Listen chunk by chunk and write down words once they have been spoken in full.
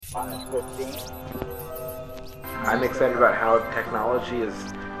I'm excited about how technology is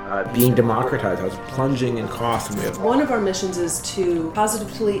being democratized, how it's plunging in cost. One of our missions is to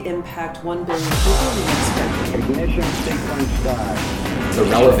positively impact 1 billion people in the next decade. Ignition sequence start. The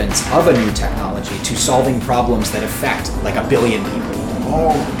relevance of a new technology to solving problems that affect like 1 billion people.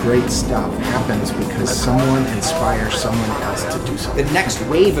 All great stuff happens because someone inspires someone else to do something. The next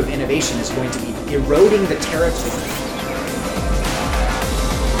wave of innovation is going to be eroding the territory.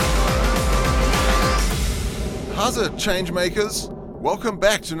 How's it, change makers? Welcome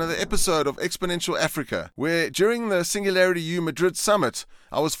back to another episode of Exponential Africa, where during the Singularity U Madrid Summit,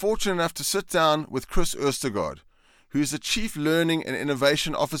 I was fortunate enough to sit down with Chris Østergaard, who is the Chief Learning and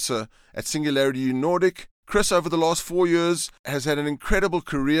Innovation Officer at Singularity U Nordic. Chris, over the last 4 years, has had an incredible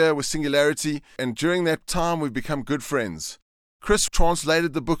career with Singularity, and during that time, we've become good friends. Chris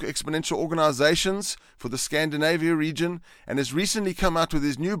translated the book Exponential Organizations for the Scandinavia region and has recently come out with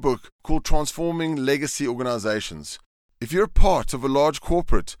his new book called Transforming Legacy Organizations. If you're part of a large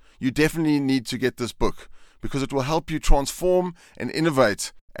corporate, you definitely need to get this book because it will help you transform and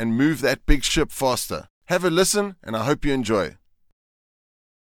innovate and move that big ship faster. Have a listen, and I hope you enjoy.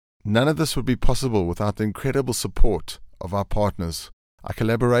 None of this would be possible without the incredible support of our partners. Our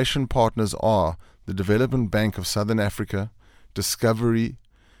collaboration partners are the Development Bank of Southern Africa, Discovery,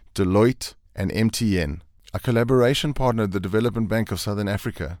 Deloitte, and MTN. Our collaboration partner, the Development Bank of Southern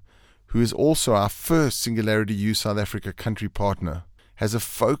Africa, who is also our first Singularity U South Africa country partner, has a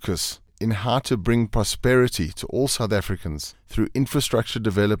focus in how to bring prosperity to all South Africans through infrastructure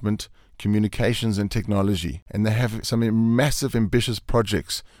development, communications and technology. And they have some massive ambitious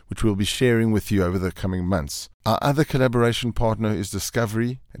projects which we'll be sharing with you over the coming months. Our other collaboration partner is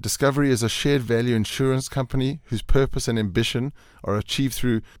Discovery. Discovery is a shared value insurance company whose purpose and ambition are achieved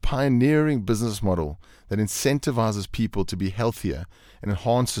through pioneering business model that incentivizes people to be healthier and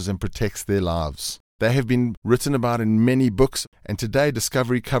enhances and protects their lives. They have been written about in many books, and today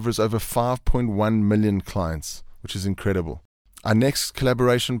Discovery covers over 5.1 million clients, which is incredible. Our next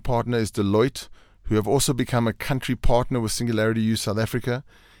collaboration partner is Deloitte, who have also become a country partner with Singularity U South Africa,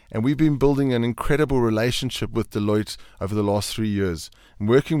 and we've been building an incredible relationship with Deloitte over the last 3 years. And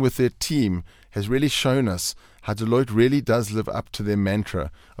working with their team has really shown us how Deloitte really does live up to their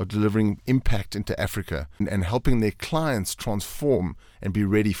mantra of delivering impact into Africa and helping their clients transform and be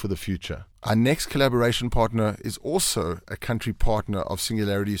ready for the future. Our next collaboration partner is also a country partner of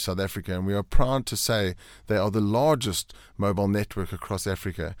Singularity South Africa, and we are proud to say they are the largest mobile network across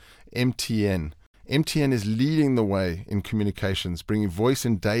Africa, MTN. MTN is leading the way in communications, bringing voice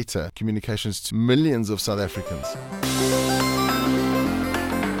and data communications to millions of South Africans.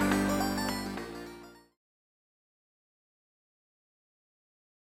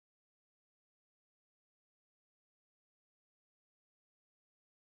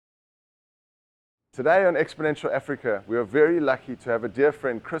 Today on Exponential Africa, we are very lucky to have a dear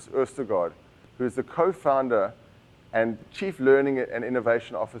friend, Chris Østergaard, who is the co-founder and Chief Learning and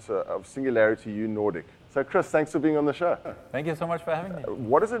Innovation Officer of Singularity U Nordic. So Chris, thanks for being on the show. Thank you so much for having me.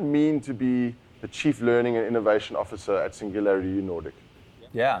 What does it mean to be the Chief Learning and Innovation Officer at Singularity U Nordic?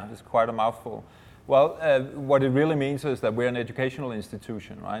 Yeah, it's quite a mouthful. Well, what it really means is that we're an educational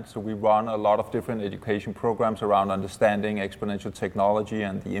institution, right? So we run a lot of different education programs around understanding exponential technology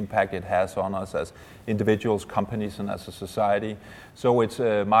and the impact it has on us as individuals, companies, and as a society. So it's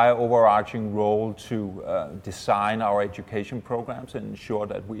my overarching role to design our education programs and ensure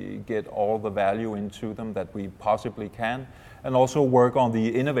that we get all the value into them that we possibly can, and also work on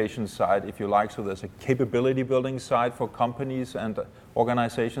the innovation side, if you like. So there's a capability building side for companies and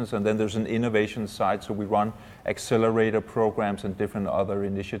organizations, and then there's an innovation side. So we run accelerator programs and different other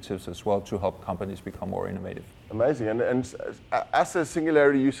initiatives as well to help companies become more innovative. Amazing. And as a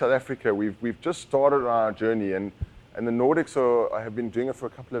Singularity U South Africa, we've just started our journey, and the Nordics have been doing it for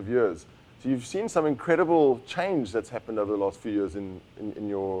a couple of years. So you've seen some incredible change that's happened over the last few years in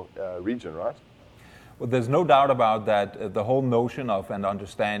your region, right? Well, there's no doubt about that. The whole notion of and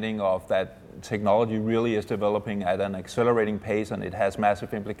understanding of that technology really is developing at an accelerating pace, and it has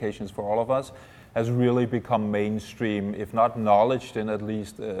massive implications for all of us, has really become mainstream, if not knowledge, then at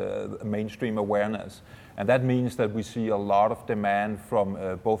least mainstream awareness. And that means that we see a lot of demand from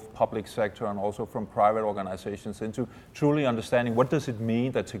both public sector and also from private organizations into truly understanding what does it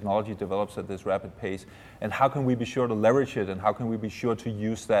mean that technology develops at this rapid pace, and how can we be sure to leverage it, and how can we be sure to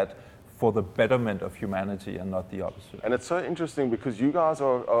use that for the betterment of humanity and not the opposite. And it's so interesting because you guys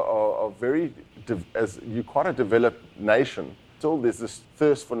are very, as you're quite a developed nation, still there's this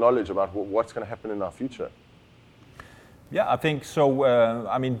thirst for knowledge about what's going to happen in our future. Yeah, I think so.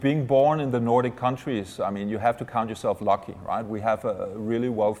 I mean, being born in the Nordic countries, I mean, you have to count yourself lucky, right? We have really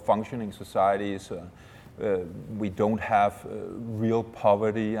well-functioning societies. We don't have real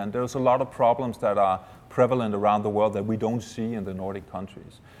poverty, and there's a lot of problems that are prevalent around the world that we don't see in the Nordic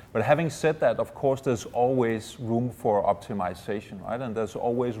countries. But having said that, of course, there's always room for optimization, right? And there's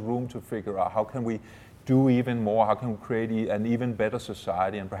always room to figure out how can we do even more, how can we create an even better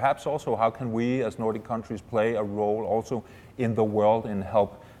society, and perhaps also how can we as Nordic countries play a role also in the world and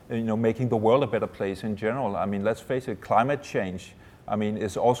help, making the world a better place in general. I mean, let's face it, climate change, I mean,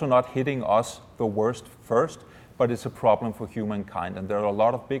 is also not hitting us the worst first, but it's a problem for humankind. And there are a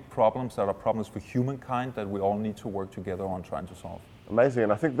lot of big problems that are problems for humankind that we all need to work together on trying to solve. Amazing,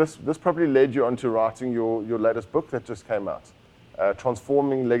 and I think this probably led you on to writing your latest book that just came out,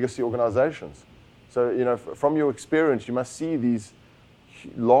 Transforming Legacy Organizations. So, from your experience, you must see these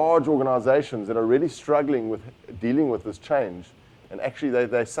large organizations that are really struggling with dealing with this change. And actually,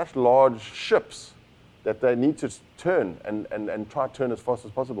 they're such large ships that they need to turn and try to turn as fast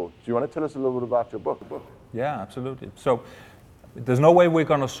as possible. Do you want to tell us a little bit about your book? Yeah, absolutely. So there's no way we're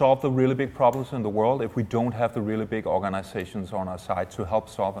going to solve the really big problems in the world if we don't have the really big organizations on our side to help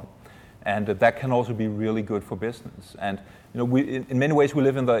solve them. And that can also be really good for business. And in many ways, we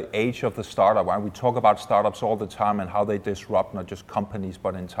live in the age of the startup. Right? We talk about startups all the time and how they disrupt not just companies,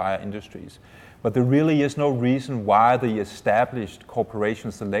 but entire industries. But there really is no reason why the established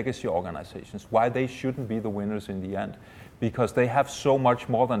corporations, the legacy organizations, why they shouldn't be the winners in the end. Because they have so much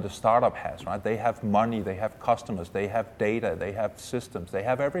more than the startup has, right? They have money, they have customers, they have data, they have systems, they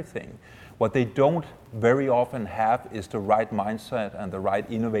have everything. What they don't very often have is the right mindset and the right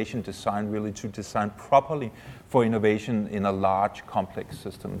innovation design, really to design properly for innovation in a large, complex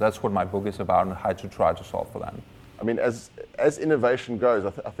system. That's what my book is about and how to try to solve for that. I mean, as innovation goes,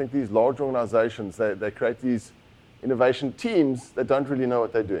 I think these large organizations, they create these innovation teams that don't really know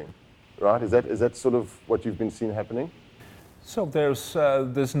what they're doing, right? Is that sort of what you've been seeing happening? So there's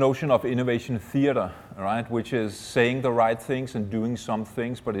this notion of innovation theater, right, which is saying the right things and doing some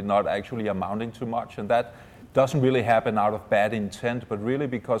things, but it not actually amounting to much. And that doesn't really happen out of bad intent, but really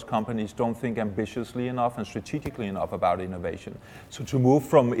because companies don't think ambitiously enough and strategically enough about innovation. So to move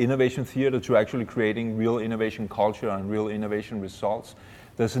from innovation theater to actually creating real innovation culture and real innovation results,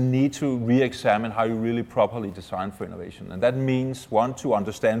 there's a need to re-examine how you really properly design for innovation. And that means, one, to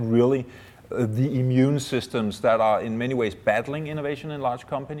understand really the immune systems that are in many ways battling innovation in large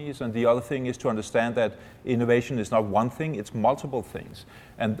companies, and the other thing is to understand that innovation is not one thing, it's multiple things.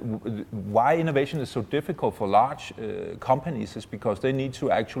 And why innovation is so difficult for large companies is because they need to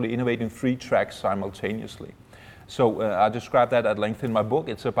actually innovate in 3 tracks simultaneously. So I describe that at length in my book.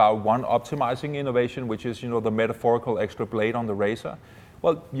 It's about, one, optimizing innovation, which is the metaphorical extra blade on the razor.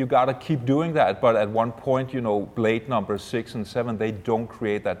 Well, you got to keep doing that, but at one point, blade number 6 and 7, they don't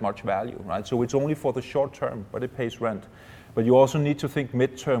create that much value, right? So it's only for the short term, but it pays rent. But you also need to think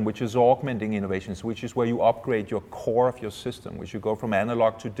midterm, which is augmenting innovations, which is where you upgrade your core of your system, which you go from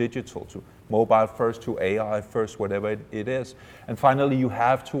analog to digital, to mobile first, to AI first, whatever it is. And finally, you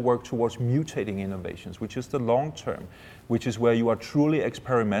have to work towards mutating innovations, which is the long term, which is where you are truly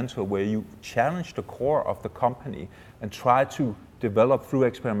experimental, where you challenge the core of the company and try to develop through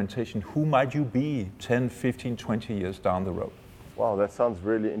experimentation who might you be 10, 15, 20 years down the road. Wow, that sounds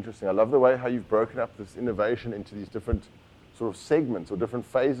really interesting. I love the way how you've broken up this innovation into these different sort of segments or different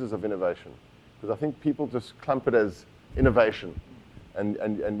phases of innovation. Because I think people just clump it as innovation.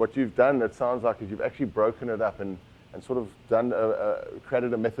 And what you've done, it sounds like, is you've actually broken it up and sort of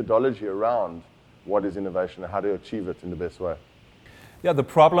created a methodology around what is innovation and how to achieve it in the best way. Yeah, the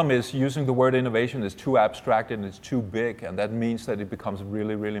problem is using the word innovation is too abstract and it's too big, and that means that it becomes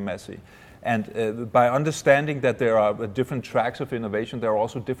really, really messy. And by understanding that there are different tracks of innovation, there are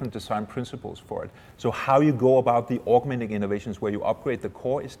also different design principles for it. So how you go about the augmenting innovations where you upgrade the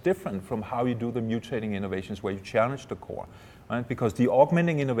core is different from how you do the mutating innovations where you challenge the core. Right? Because the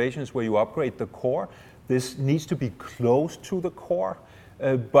augmenting innovations where you upgrade the core, this needs to be close to the core,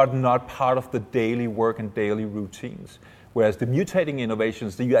 but not part of the daily work and daily routines. Whereas the mutating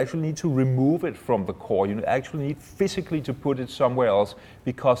innovations, you actually need to remove it from the core. You actually need physically to put it somewhere else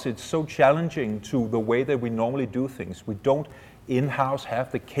because it's so challenging to the way that we normally do things. We don't in-house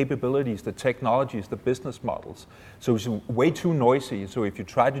have the capabilities, the technologies, the business models. So it's way too noisy. So if you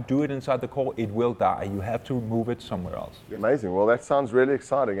try to do it inside the core, it will die. You have to move it somewhere else. Amazing. Well, that sounds really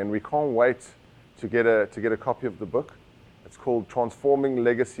exciting, and we can't wait to get a copy of the book. It's called Transforming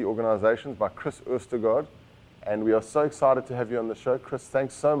Legacy Organizations by Chris Østergaard. And we are so excited to have you on the show. Chris,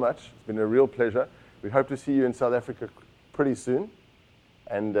 thanks so much. It's been a real pleasure. We hope to see you in South Africa pretty soon.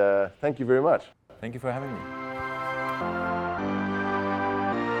 And thank you very much. Thank you for having me.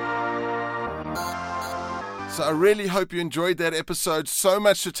 So I really hope you enjoyed that episode. So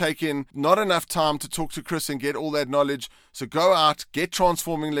much to take in, not enough time to talk to Chris and get all that knowledge. So go out, get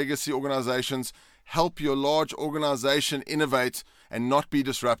transforming legacy organizations, help your large organization innovate and not be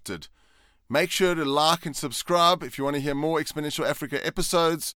disrupted. Make sure to like and subscribe if you want to hear more Exponential Africa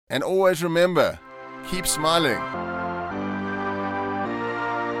episodes. And always remember, keep smiling.